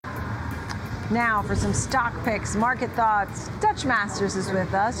Now for some stock picks, market thoughts. Dutch Masters is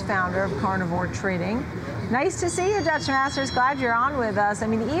with us, founder of Carnivore Trading. Nice to see you, Dutch Masters. Glad you're on with us. I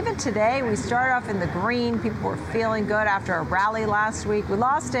mean, even today, we started off in the green. People were feeling good after a rally last week. We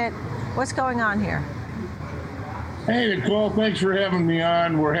lost it. What's going on here? Hey, Nicole, thanks for having me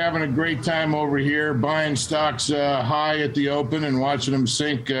on. We're having a great time over here, buying stocks high at the open and watching them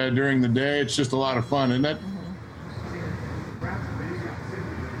sink during the day. It's just a lot of fun, isn't it?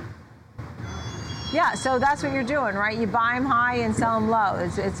 Yeah, so that's what you're doing, right? You buy them high and sell them low.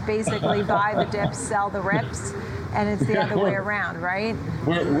 It's basically buy the dips, sell the rips, and it's the other way around, right?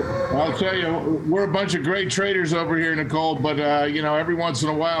 I'll tell you, we're a bunch of great traders over here, Nicole, but, every once in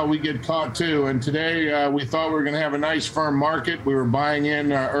a while we get caught too. And today we thought we were going to have a nice firm market. We were buying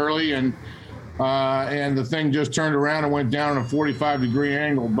in early, and the thing just turned around and went down on a 45-degree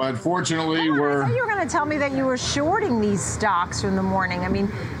angle. But fortunately, I thought you were going to tell me that you were shorting these stocks from the morning. I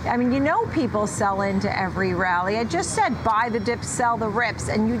mean, people sell into every rally. I just said buy the dips, sell the rips,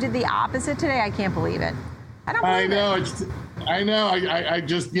 and you did the opposite today. I can't believe it. I know. I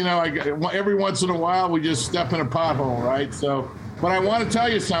just, every once in a while we just step in a pothole, right? So, but I want to tell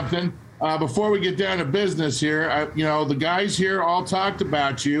you something. Before we get down to business here, the guys here all talked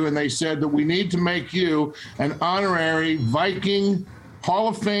about you, and they said that we need to make you an honorary Viking Hall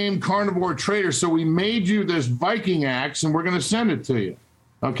of Fame carnivore trader. So we made you this Viking axe, and we're going to send it to you.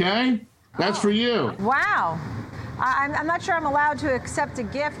 Okay? That's for you. Wow. I'm not sure I'm allowed to accept a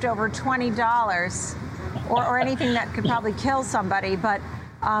gift over $20 or anything that could probably kill somebody, but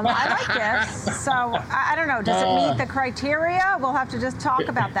I like gifts, so I don't know. Does it meet the criteria? We'll have to just talk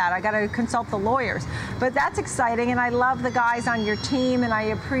about that. I got to consult the lawyers. But that's exciting, and I love the guys on your team, and I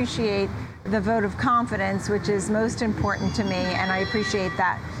appreciate the vote of confidence, which is most important to me, and I appreciate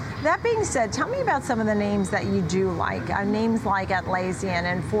that. That being said, tell me about some of the names that you do like. Names like Atlassian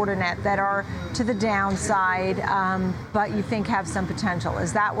and Fortinet that are to the downside, but you think have some potential.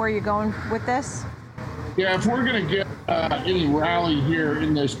 Is that where you're going with this? Yeah, if we're going to get any rally here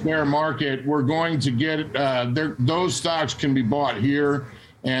in this bear market, we're going to get those stocks can be bought here,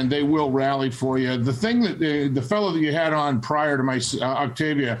 and they will rally for you. The thing that the fellow that you had on prior to my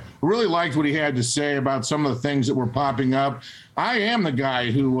Octavia, really liked what he had to say about some of the things that were popping up. I am the guy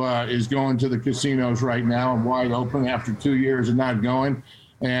who is going to the casinos right now. I'm wide open after 2 years of not going.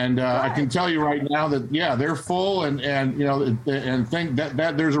 And I can tell you right now that, they're full and think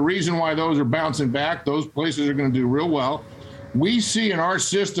that there's a reason why those are bouncing back. Those places are going to do real well. We see in our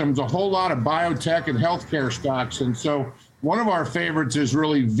systems a whole lot of biotech and healthcare stocks. And so one of our favorites is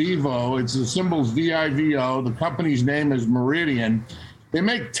really Vivo. It's the symbol's VIVO. The company's name is Meridian. They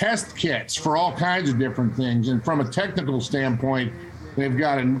make test kits for all kinds of different things. And from a technical standpoint, they've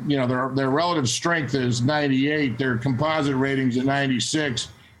got, their relative strength is 98. Their composite ratings are 96.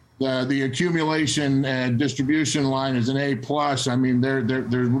 The accumulation and distribution line is an A+. I mean, they're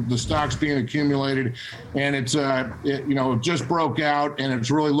the stock's being accumulated, and it's it just broke out, and it's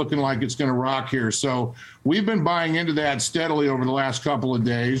really looking like it's going to rock here. So we've been buying into that steadily over the last couple of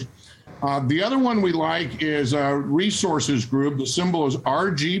days. The other one we like is Resources Group. The symbol is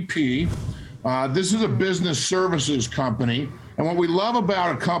RGP. This is a business services company. And what we love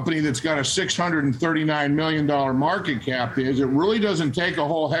about a company that's got a $639 million market cap is it really doesn't take a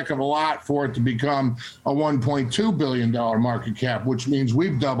whole heck of a lot for it to become a $1.2 billion market cap, which means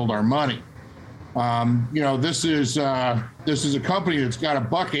we've doubled our money. This is a company that's got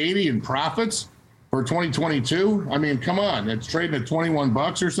 $1.80 in profits for 2022. I mean, come on, it's trading at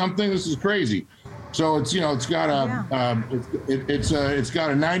 $21 or something. This is crazy. So it's got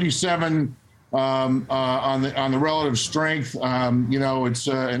a 97 on the relative strength. It's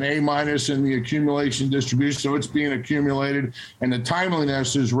an A- in the accumulation distribution, so it's being accumulated, and the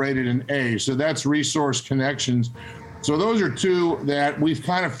timeliness is rated an A. So that's Resource Connections. So those are two that we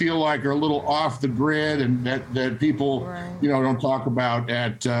kind of feel like are a little off the grid, and that people don't talk about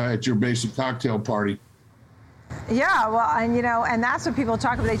at your basic cocktail party. Yeah, well, and that's what people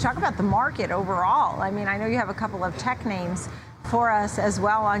talk about. They talk about the market overall. I mean, I know you have a couple of tech names for us as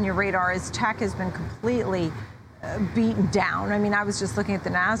well on your radar, as tech has been completely beaten down. I mean, I was just looking at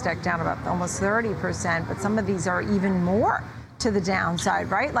the NASDAQ down about almost 30%, but some of these are even more to the downside,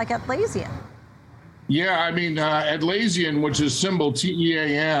 right? Like Atlassian. Yeah, I mean, Atlassian, which is symbol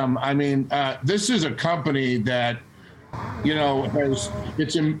TEAM, I mean, this is a company that,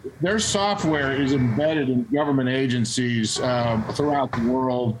 their software is embedded in government agencies throughout the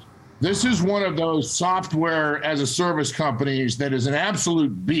world. This is one of those software as a service companies that is an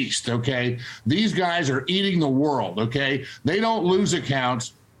absolute beast, okay? These guys are eating the world, okay? They don't lose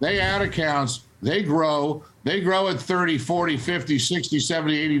accounts. They add accounts. They grow at 30, 40, 50, 60,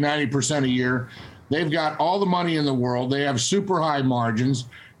 70, 80, 90% a year. They've got all the money in the world. They have super high margins.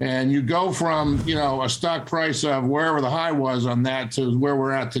 And you go from, a stock price of wherever the high was on that to where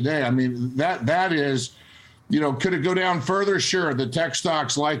we're at today. I mean, that is, could it go down further? Sure. The tech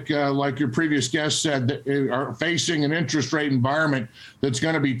stocks, like your previous guest said, are facing an interest rate environment that's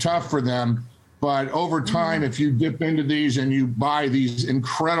going to be tough for them. But over time, if you dip into these and you buy these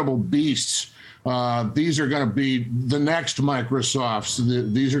incredible beasts, these are going to be the next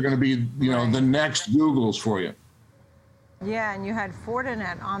Microsofts. These are going to be, the next Googles for you. Yeah, and you had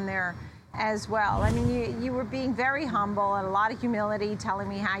Fortinet on there as well. I mean, you were being very humble and a lot of humility, telling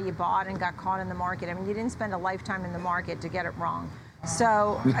me how you bought and got caught in the market. I mean, you didn't spend a lifetime in the market to get it wrong.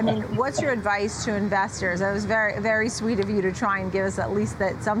 So, I mean, what's your advice to investors? It was very, very sweet of you to try and give us at least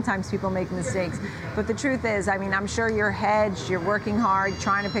that sometimes people make mistakes. But the truth is, I mean, I'm sure you're hedged, you're working hard,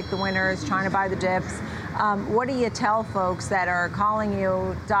 trying to pick the winners, trying to buy the dips. What do you tell folks that are calling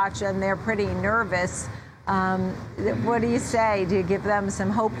you, Dutch, and they're pretty nervous? What do you say? Do you give them some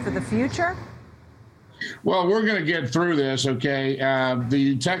hope for the future? Well, we're going to get through this, okay?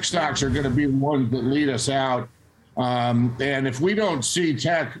 The tech stocks are going to be the ones that lead us out. And if we don't see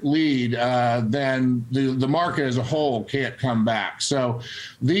tech lead, then the market as a whole can't come back. So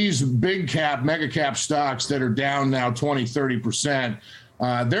these big cap, mega cap stocks that are down now 20, 30%,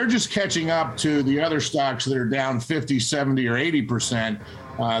 they're just catching up to the other stocks that are down 50, 70, or 80%.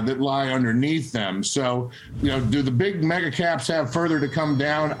 That lie underneath them. So, do the big mega caps have further to come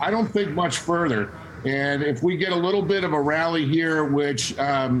down? I don't think much further. And if we get a little bit of a rally here, which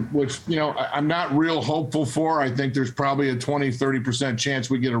I'm not real hopeful for, I think there's probably a 20, 30% chance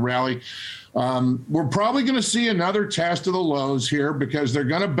we get a rally. We're probably going to see another test of the lows here because they're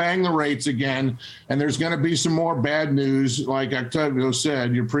going to bang the rates again, and there's going to be some more bad news, like Octavio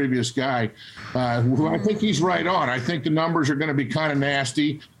said, your previous guy, who I think he's right on. I think the numbers are going to be kind of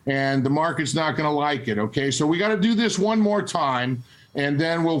nasty, and the market's not going to like it. Okay, so we got to do this one more time, and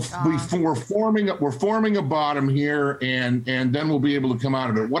then we're forming a bottom here, and then we'll be able to come out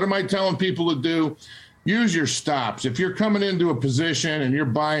of it. What am I telling people to do? Use your stops. If you're coming into a position and you're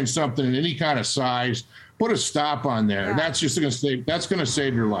buying something in any kind of size, put a stop on there. Yeah. That's just going to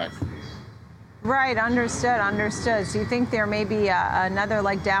save your life. Right. Understood. So you think there may be another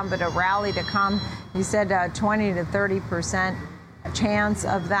leg down, but a rally to come? You said 20 to 30% chance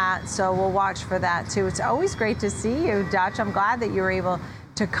of that. So we'll watch for that too. It's always great to see you, Dutch. I'm glad that you were able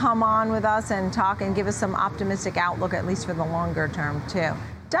to come on with us and talk and give us some optimistic outlook, at least for the longer term too.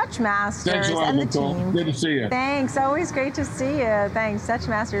 Dutch Masters and the team. Good to see you. Thanks. Always great to see you. Thanks. Dutch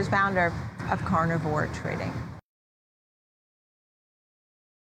Masters, founder of Carnivore Trading.